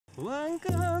What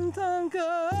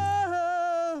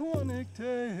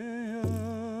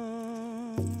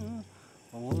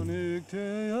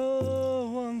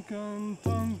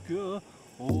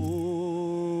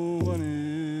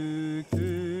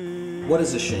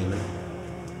is a shaman?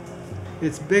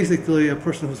 It's basically a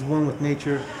person who's one with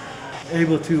nature,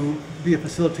 able to be a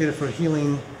facilitator for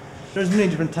healing. There's many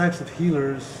different types of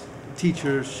healers,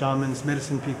 teachers, shamans,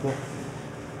 medicine people.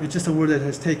 It's just a word that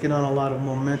has taken on a lot of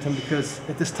momentum because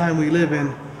at this time we live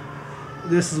in,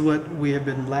 this is what we have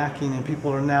been lacking, and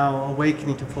people are now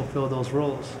awakening to fulfill those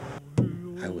roles.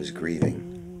 I was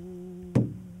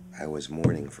grieving. I was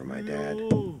mourning for my dad.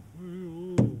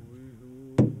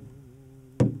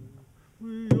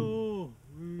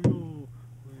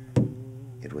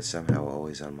 It was somehow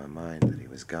always on my mind that he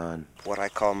was gone. What I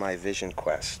call my vision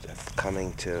quest of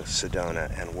coming to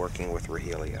Sedona and working with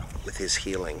Rogelio, with his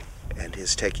healing and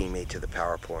his taking me to the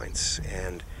PowerPoints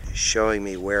and showing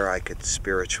me where I could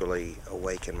spiritually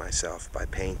awaken myself by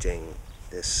painting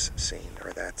this scene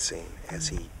or that scene as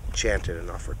he chanted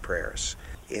and offered prayers.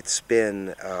 It's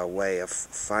been a way of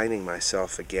finding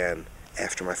myself again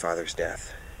after my father's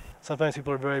death. Sometimes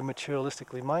people are very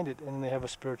materialistically minded and they have a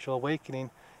spiritual awakening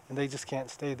and they just can't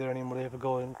stay there anymore. They have to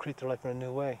go and create their life in a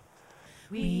new way.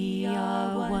 We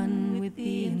are one with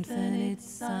the infinite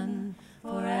Son,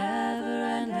 forever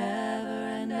and ever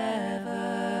and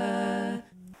ever.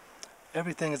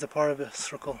 Everything is a part of a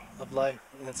circle of life,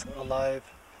 and it's alive.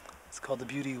 It's called the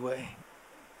beauty way.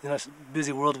 In this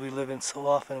busy world we live in, so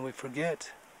often we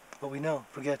forget what we know.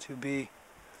 Forget to be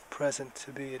present,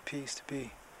 to be at peace, to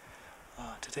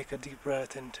take a deep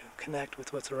breath and to connect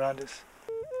with what's around us.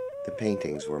 The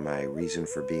paintings were my reason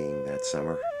for being that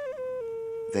summer.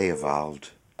 They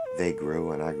evolved, they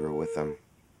grew, and I grew with them.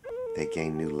 They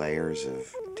gained new layers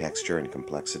of texture and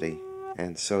complexity,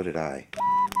 and so did I.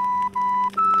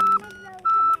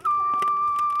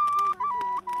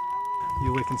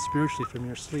 You awaken spiritually from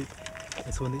your sleep.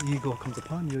 It's when the ego comes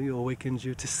upon you, it awakens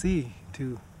you to see,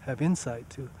 to have insight,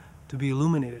 to be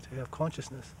illuminated, to have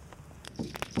consciousness.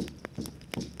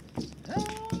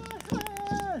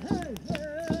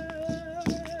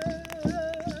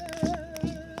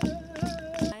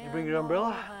 Bring your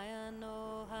umbrella,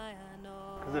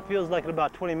 because it feels like in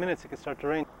about 20 minutes it can start to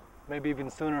rain, maybe even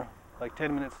sooner, like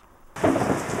 10 minutes.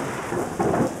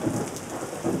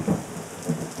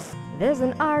 There's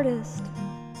an artist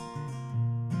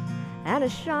and a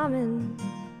shaman,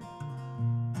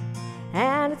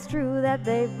 and it's true that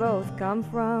they both come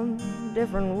from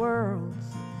different worlds,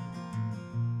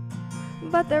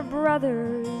 but they're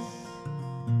brothers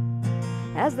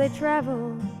as they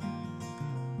travel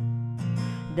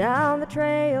down the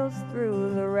trails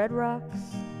through the red rocks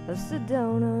of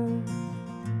Sedona.